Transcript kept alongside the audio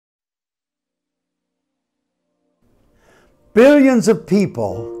Billions of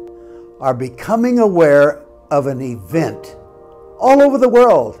people are becoming aware of an event all over the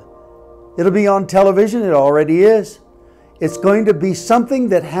world. It'll be on television, it already is. It's going to be something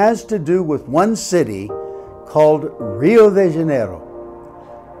that has to do with one city called Rio de Janeiro.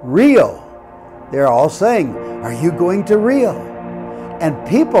 Rio. They're all saying, "Are you going to Rio?" And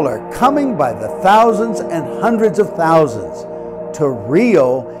people are coming by the thousands and hundreds of thousands to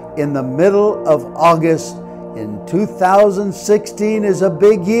Rio in the middle of August. In 2016 is a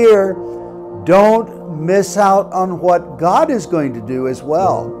big year. Don't miss out on what God is going to do as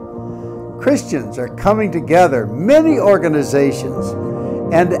well. Christians are coming together, many organizations,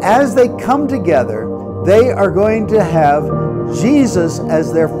 and as they come together, they are going to have Jesus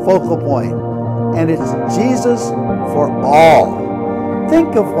as their focal point, and it's Jesus for all.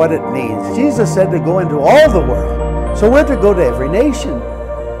 Think of what it means. Jesus said to go into all the world, so we're to go to every nation.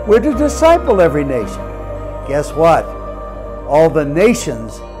 We're to disciple every nation. Guess what? All the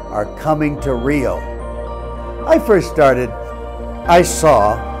nations are coming to Rio. I first started, I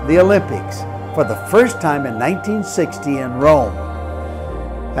saw the Olympics for the first time in 1960 in Rome.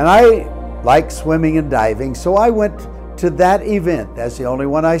 And I like swimming and diving, so I went to that event. That's the only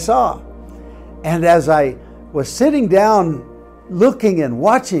one I saw. And as I was sitting down looking and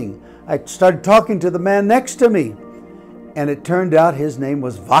watching, I started talking to the man next to me. And it turned out his name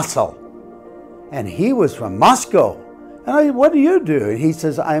was Vasil. And he was from Moscow. And I said, "What do you do?" And he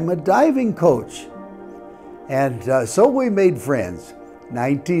says, "I'm a diving coach." And so we made friends.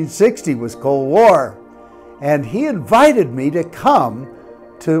 1960 was Cold War. And he invited me to come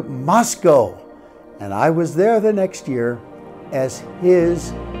to Moscow. And I was there the next year as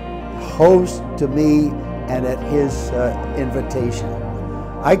his host to me and at his invitation.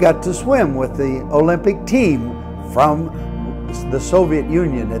 I got to swim with the Olympic team from the Soviet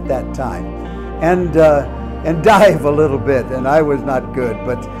Union at that time. And dive a little bit, and I was not good,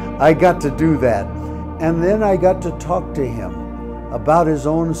 but I got to do that. And then I got to talk to him about his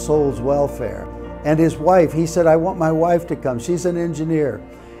own soul's welfare. And his wife, he said, "I want my wife to come. She's an engineer."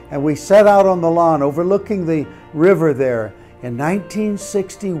 And we sat out on the lawn overlooking the river there. In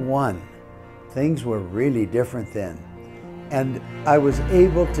 1961, things were really different then. And I was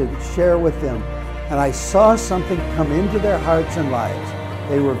able to share with them, and I saw something come into their hearts and lives.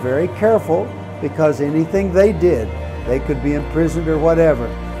 They were very careful, because anything they did, they could be imprisoned or whatever.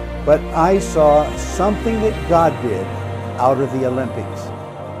 But I saw something that God did out of the Olympics.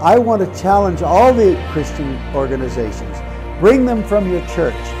 I want to challenge all the Christian organizations. Bring them from your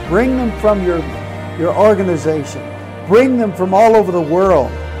church. Bring them from your organization. Bring them from all over the world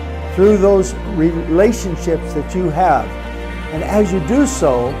through those relationships that you have. And as you do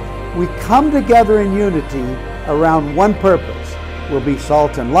so, we come together in unity around one purpose. We'll be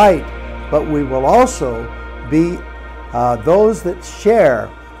salt and light, but we will also be those that share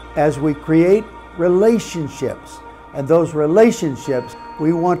as we create relationships. And those relationships,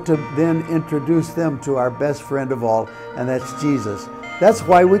 we want to then introduce them to our best friend of all, and that's Jesus. That's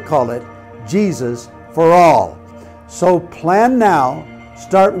why we call it Jesus for all. So plan now,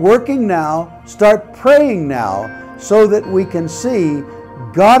 start working now, start praying now, so that we can see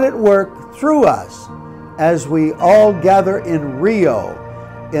God at work through us as we all gather in Rio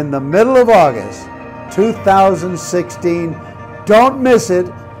in the middle of August 2016. Don't miss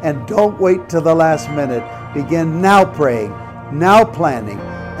it, and don't wait till the last minute. Begin now praying, now planning,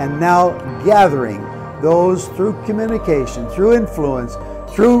 and now gathering those through communication, through influence,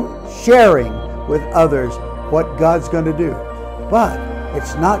 through sharing with others what God's going to do. But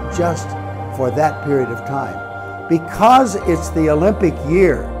it's not just for that period of time. Because it's the Olympic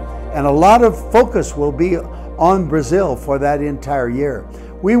year, and a lot of focus will be on Brazil for that entire year.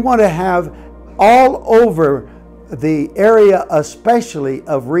 We want to have all over the area, especially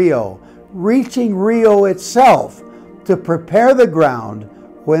of Rio, reaching Rio itself to prepare the ground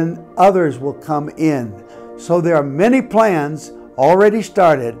when others will come in. So there are many plans already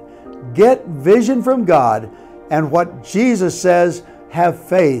started. Get vision from God, and what Jesus says, have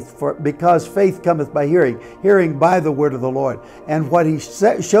faith, because faith cometh by hearing, hearing by the word of the Lord. And what He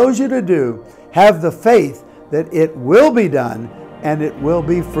shows you to do, have the faith that it will be done and it will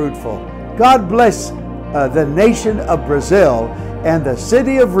be fruitful. God bless the nation of Brazil and the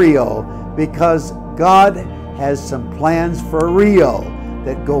city of Rio, because God has some plans for Rio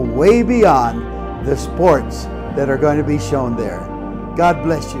that go way beyond the sports that are going to be shown there. God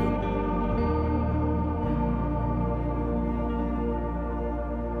bless you.